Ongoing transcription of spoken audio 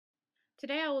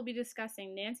Today I will be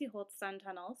discussing Nancy Holt's sun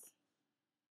tunnels,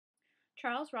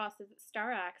 Charles Ross's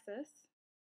star axis,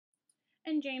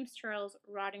 and James Turrell's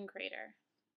Rodden crater.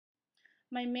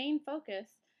 My main focus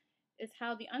is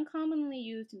how the uncommonly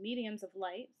used mediums of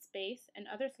light, space, and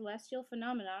other celestial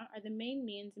phenomena are the main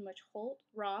means in which Holt,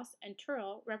 Ross, and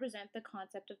Turrell represent the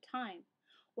concept of time.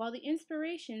 While the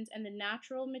inspirations and the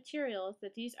natural materials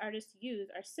that these artists use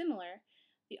are similar,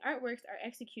 the artworks are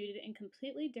executed in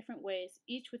completely different ways,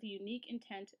 each with a unique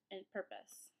intent and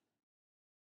purpose.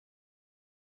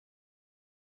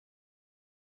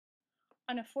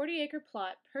 On a 40-acre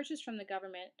plot purchased from the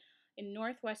government in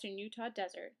northwestern Utah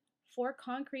desert, 4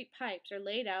 concrete pipes are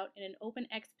laid out in an open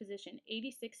X position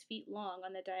 86 feet long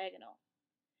on the diagonal.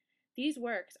 These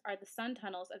works are the sun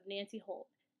tunnels of Nancy Holt,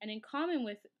 and in common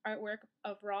with artwork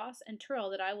of Ross and Turrell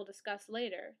that I will discuss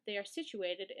later, they are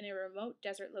situated in a remote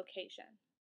desert location.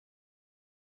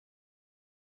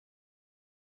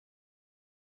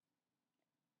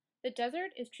 The desert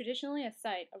is traditionally a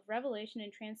site of revelation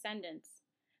and transcendence.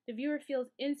 The viewer feels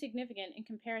insignificant in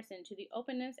comparison to the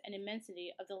openness and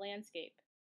immensity of the landscape.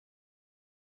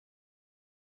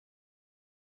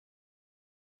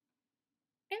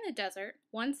 In the desert,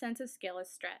 one's sense of scale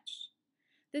is stretched.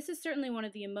 This is certainly one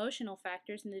of the emotional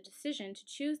factors in the decision to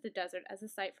choose the desert as a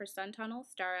site for sun tunnels,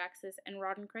 star axis, and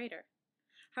Rodden crater.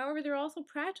 However, there are also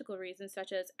practical reasons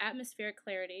such as atmospheric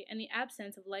clarity and the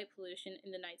absence of light pollution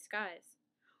in the night skies.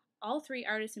 All 3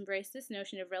 artists embrace this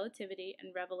notion of relativity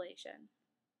and revelation.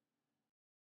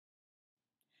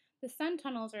 The sun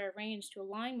tunnels are arranged to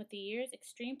align with the year's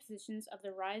extreme positions of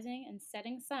the rising and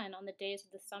setting sun on the days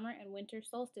of the summer and winter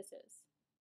solstices.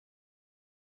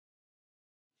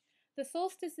 The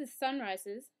solstice's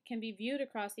sunrises can be viewed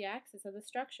across the axis of the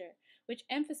structure, which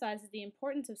emphasizes the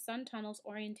importance of sun tunnels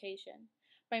orientation.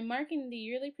 By marking the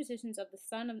yearly positions of the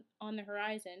sun on the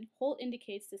horizon, Holt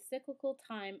indicates the cyclical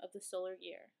time of the solar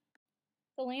year.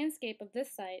 The landscape of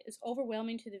this site is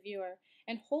overwhelming to the viewer,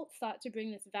 and Holt sought to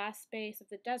bring this vast space of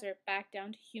the desert back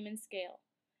down to human scale.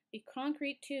 The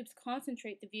concrete tubes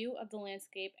concentrate the view of the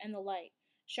landscape and the light,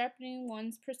 sharpening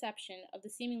one's perception of the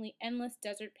seemingly endless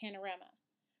desert panorama.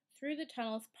 Through the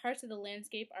tunnels, parts of the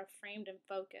landscape are framed and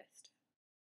focused.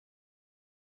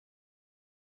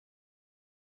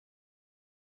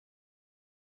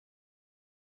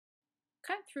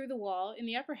 Cut through the wall in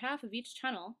the upper half of each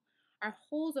tunnel are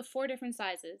holes of 4 different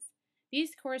sizes.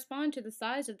 These correspond to the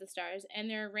size of the stars and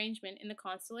their arrangement in the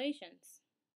constellations.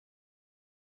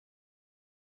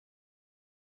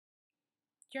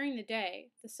 During the day,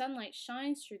 the sunlight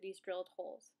shines through these drilled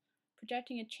holes,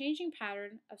 projecting a changing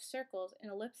pattern of circles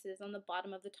and ellipses on the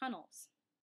bottom of the tunnels.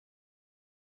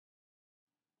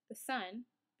 The sun,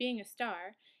 being a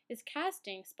star, is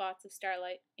casting spots of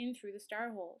starlight in through the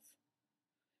star holes,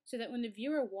 so that when the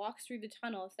viewer walks through the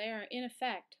tunnels, they are in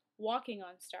effect walking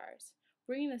on stars,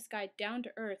 bringing the sky down to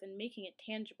earth and making it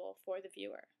tangible for the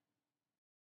viewer.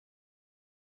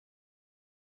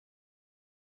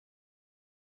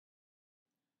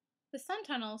 The sun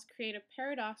tunnels create a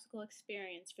paradoxical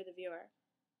experience for the viewer.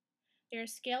 They are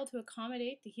scaled to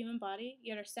accommodate the human body,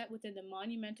 yet are set within the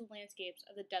monumental landscapes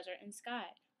of the desert and sky,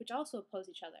 which also oppose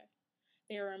each other.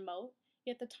 They are remote,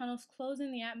 yet the tunnels close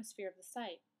in the atmosphere of the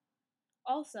site.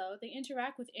 Also, they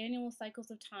interact with annual cycles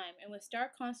of time and with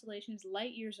star constellations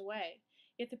light years away,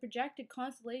 yet the projected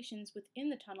constellations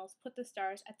within the tunnels put the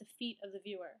stars at the feet of the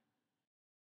viewer.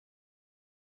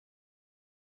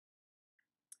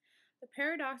 The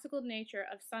paradoxical nature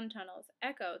of sun tunnels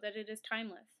echo that it is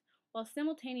timeless, while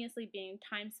simultaneously being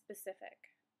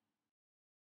time-specific.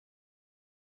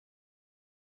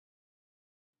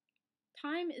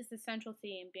 Time is the central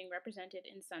theme being represented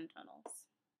in sun tunnels.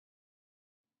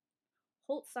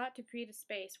 Holt sought to create a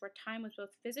space where time was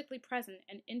both physically present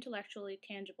and intellectually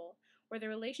tangible, where the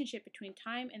relationship between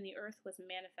time and the earth was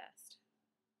manifest.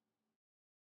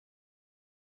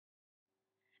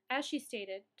 As she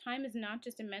stated, time is not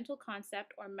just a mental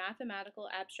concept or mathematical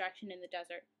abstraction in the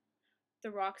desert.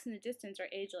 The rocks in the distance are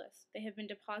ageless. They have been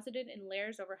deposited in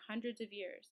layers over hundreds of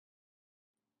years.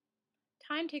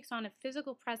 Time takes on a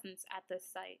physical presence at this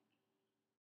site.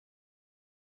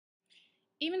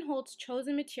 Even Holt's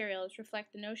chosen materials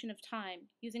reflect the notion of time,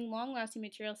 using long-lasting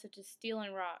materials such as steel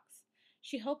and rocks.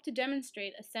 She hoped to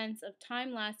demonstrate a sense of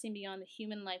time lasting beyond the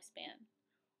human lifespan.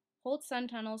 Holt's sun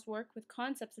tunnels work with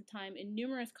concepts of time in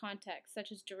numerous contexts,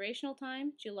 such as durational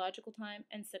time, geological time,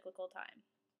 and cyclical time.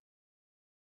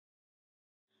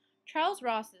 Charles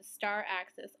Ross's star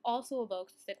axis also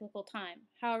evokes cyclical time,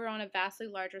 however on a vastly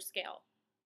larger scale.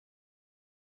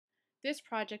 This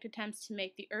project attempts to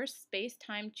make the Earth's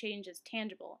space-time changes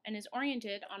tangible and is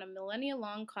oriented on a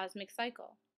millennia-long cosmic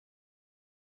cycle.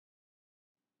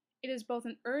 It is both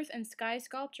an earth and sky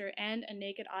sculpture and a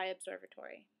naked eye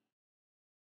observatory.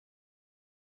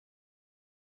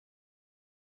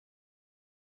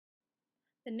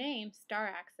 The name, star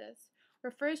axis,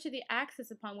 refers to the axis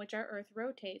upon which our Earth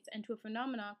rotates and to a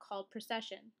phenomenon called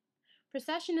precession.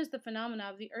 Precession is the phenomena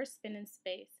of the Earth's spin in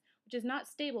space, which is not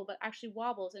stable but actually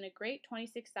wobbles in a great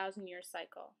 26,000 year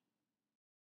cycle.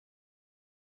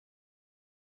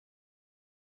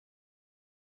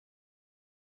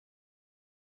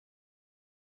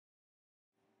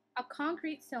 A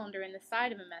concrete cylinder in the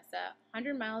side of a mesa,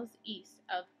 100 miles east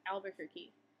of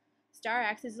Albuquerque. Star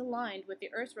axis is aligned with the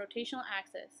Earth's rotational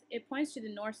axis. It points to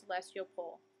the north celestial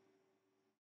pole.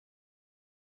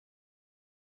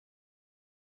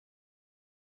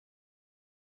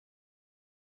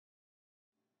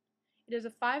 It is a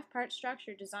five-part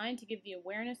structure designed to give the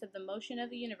awareness of the motion of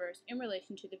the universe in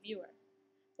relation to the viewer.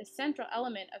 The central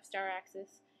element of star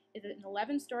axis is an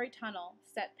 11-story tunnel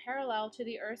set parallel to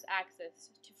the Earth's axis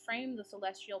to frame the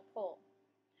celestial pole.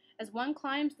 As one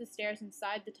climbs the stairs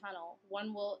inside the tunnel,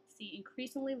 one will see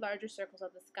increasingly larger circles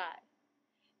of the sky.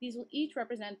 These will each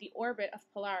represent the orbit of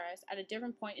Polaris at a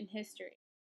different point in history.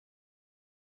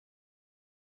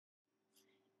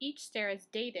 Each stair is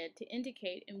dated to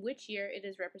indicate in which year it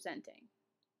is representing.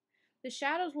 The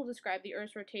shadows will describe the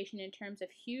Earth's rotation in terms of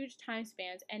huge time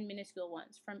spans and minuscule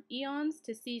ones, from eons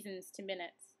to seasons to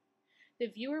minutes. The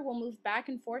viewer will move back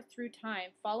and forth through time,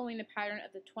 following the pattern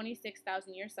of the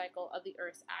 26,000 year cycle of the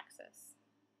Earth's axis.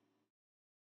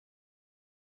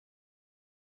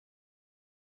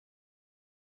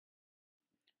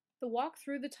 The walk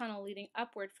through the tunnel leading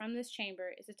upward from this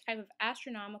chamber is a type of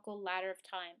astronomical ladder of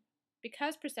time.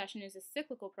 Because precession is a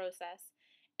cyclical process,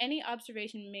 any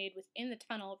observation made within the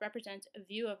tunnel represents a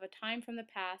view of a time from the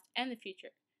past and the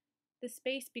future. The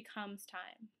space becomes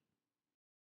time.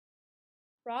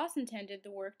 Ross intended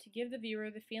the work to give the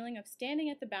viewer the feeling of standing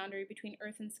at the boundary between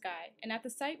earth and sky, and at the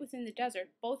site within the desert,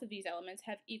 both of these elements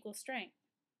have equal strength.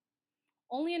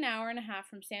 Only an hour and a half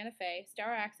from Santa Fe,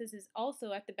 Star Axis is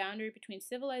also at the boundary between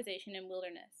civilization and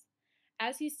wilderness.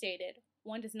 As he stated,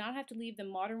 one does not have to leave the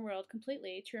modern world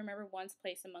completely to remember one's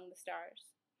place among the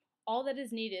stars. All that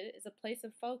is needed is a place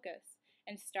of focus,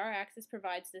 and Star Axis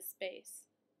provides this space.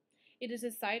 It is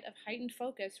a site of heightened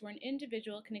focus where an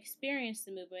individual can experience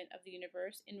the movement of the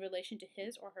universe in relation to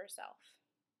his or herself.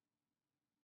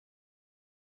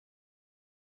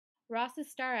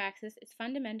 Ross's star axis is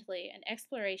fundamentally an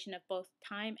exploration of both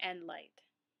time and light.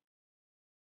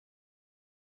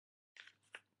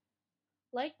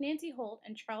 Like Nancy Holt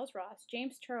and Charles Ross,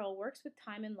 James Turrell works with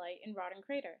time and light in Rodden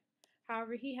Crater.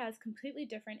 However, he has completely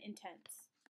different intents.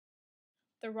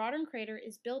 The Rodden Crater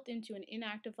is built into an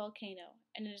inactive volcano,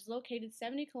 and it is located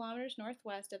 70 kilometers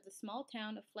northwest of the small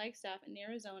town of Flagstaff in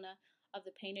Arizona of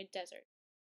the Painted Desert.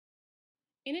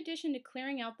 In addition to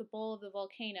clearing out the bowl of the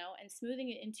volcano and smoothing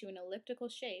it into an elliptical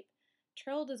shape,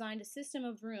 Turrell designed a system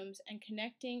of rooms and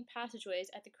connecting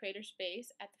passageways at the crater's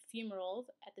base, at the fumaroles,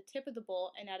 at the tip of the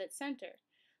bowl, and at its center,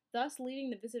 thus leading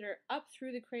the visitor up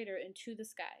through the crater into the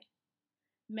sky.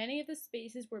 Many of the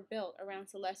spaces were built around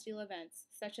celestial events,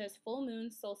 such as full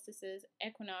moons, solstices,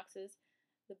 equinoxes,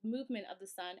 the movement of the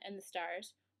sun and the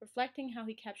stars, reflecting how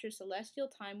he captures celestial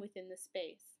time within the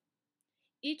space.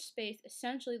 Each space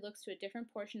essentially looks to a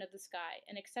different portion of the sky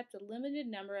and accepts a limited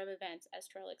number of events, as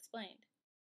Turrell explained.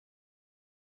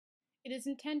 It is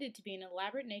intended to be an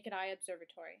elaborate naked eye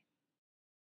observatory.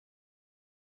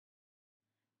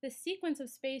 The sequence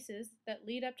of spaces that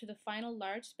lead up to the final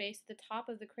large space at the top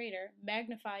of the crater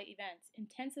magnify events,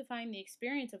 intensifying the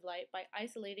experience of light by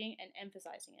isolating and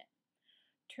emphasizing it.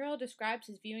 Turrell describes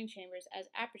his viewing chambers as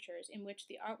apertures in which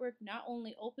the artwork not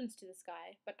only opens to the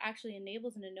sky, but actually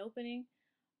enables an opening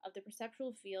of the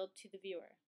perceptual field to the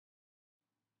viewer.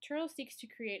 Turrell seeks to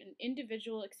create an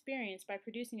individual experience by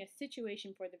producing a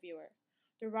situation for the viewer.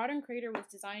 The Rodden crater was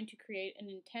designed to create an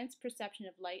intense perception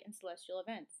of light and celestial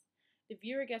events. The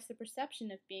viewer gets the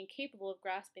perception of being capable of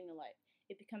grasping the light.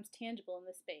 It becomes tangible in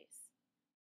the space.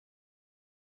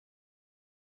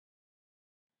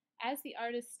 As the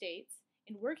artist states,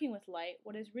 in working with light,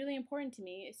 what is really important to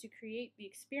me is to create the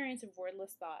experience of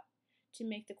wordless thought, to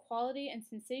make the quality and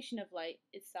sensation of light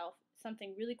itself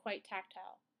something really quite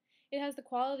tactile. It has the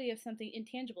quality of something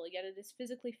intangible, yet it is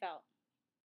physically felt.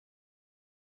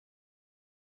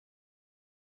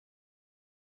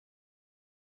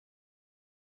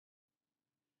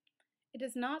 It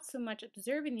is not so much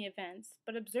observing the events,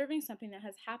 but observing something that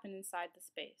has happened inside the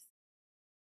space.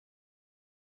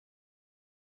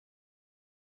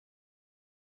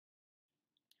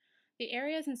 The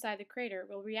areas inside the crater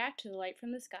will react to the light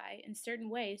from the sky in certain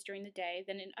ways during the day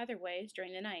than in other ways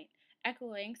during the night,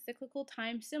 echoing cyclical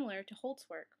time similar to Holt's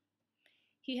work.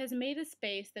 He has made a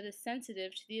space that is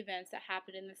sensitive to the events that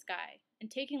happen in the sky, and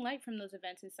taking light from those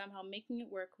events and somehow making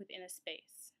it work within a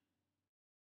space.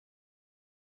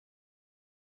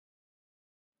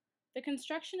 The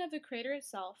construction of the crater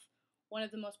itself, one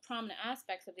of the most prominent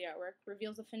aspects of the artwork,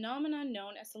 reveals a phenomenon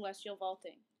known as celestial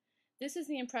vaulting. This is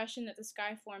the impression that the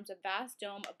sky forms a vast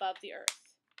dome above the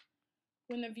Earth.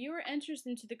 When the viewer enters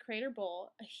into the crater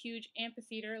bowl, a huge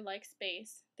amphitheater-like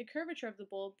space, the curvature of the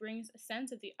bowl brings a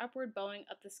sense of the upward bowing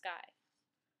of the sky.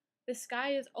 The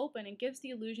sky is open and gives the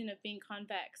illusion of being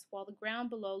convex, while the ground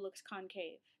below looks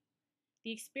concave.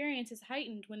 The experience is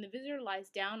heightened when the visitor lies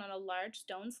down on a large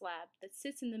stone slab that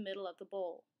sits in the middle of the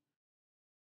bowl.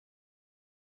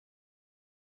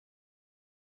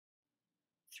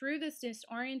 Through this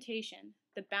disorientation,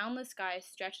 the boundless sky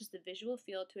stretches the visual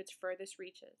field to its furthest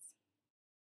reaches.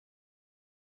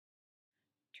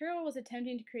 Turrell was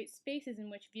attempting to create spaces in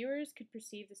which viewers could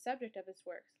perceive the subject of his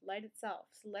works, light itself,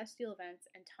 celestial events,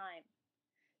 and time.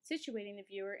 Situating the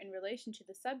viewer in relation to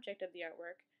the subject of the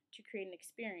artwork to create an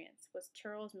experience was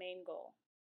Turrell's main goal.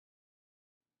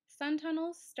 Sun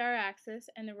tunnels, star axis,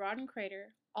 and the Rodden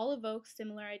crater all evoke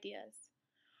similar ideas.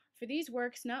 For these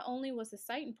works, not only was the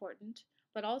site important,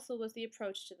 but also was the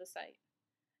approach to the site.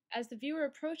 As the viewer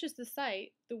approaches the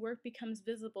site, the work becomes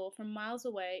visible from miles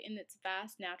away in its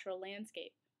vast natural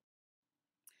landscape.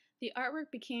 The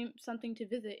artwork became something to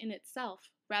visit in itself,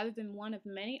 rather than one of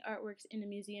many artworks in a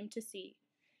museum to see.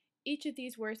 Each of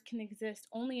these works can exist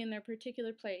only in their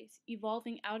particular place,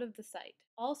 evolving out of the site.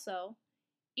 Also,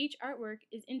 each artwork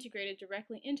is integrated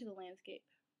directly into the landscape.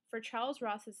 For Charles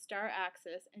Ross's Star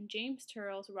Axis and James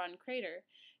Turrell's Rodden Crater,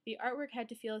 the artwork had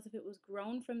to feel as if it was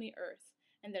grown from the earth,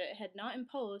 and that it had not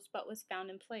imposed but was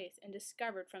found in place and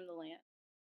discovered from the land.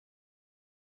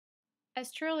 As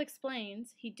Turrell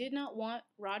explains, he did not want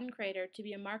Rodden Crater to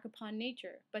be a mark upon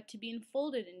nature, but to be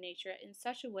enfolded in nature in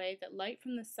such a way that light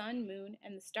from the sun, moon,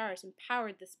 and the stars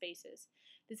empowered the spaces.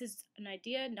 This is an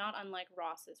idea not unlike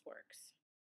Ross's works.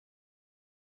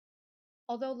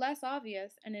 Although less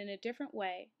obvious and in a different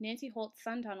way, Nancy Holt's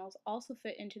sun tunnels also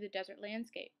fit into the desert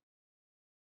landscape.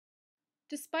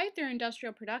 Despite their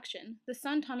industrial production, the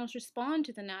sun tunnels respond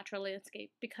to the natural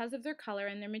landscape because of their color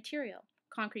and their material,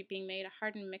 concrete being made a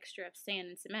hardened mixture of sand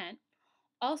and cement.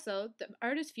 Also, the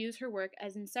artist views her work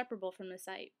as inseparable from the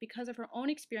site because of her own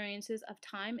experiences of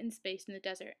time and space in the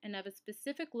desert and of its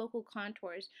specific local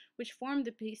contours which form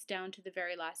the piece down to the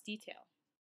very last detail.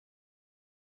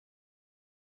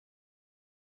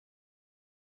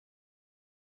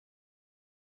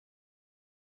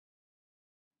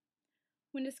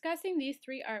 When discussing these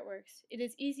three artworks, it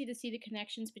is easy to see the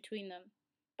connections between them.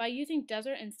 By using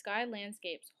desert and sky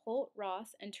landscapes, Holt,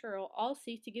 Ross, and Turrell all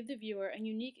seek to give the viewer a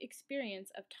unique experience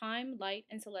of time, light,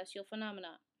 and celestial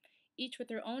phenomena, each with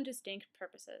their own distinct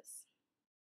purposes.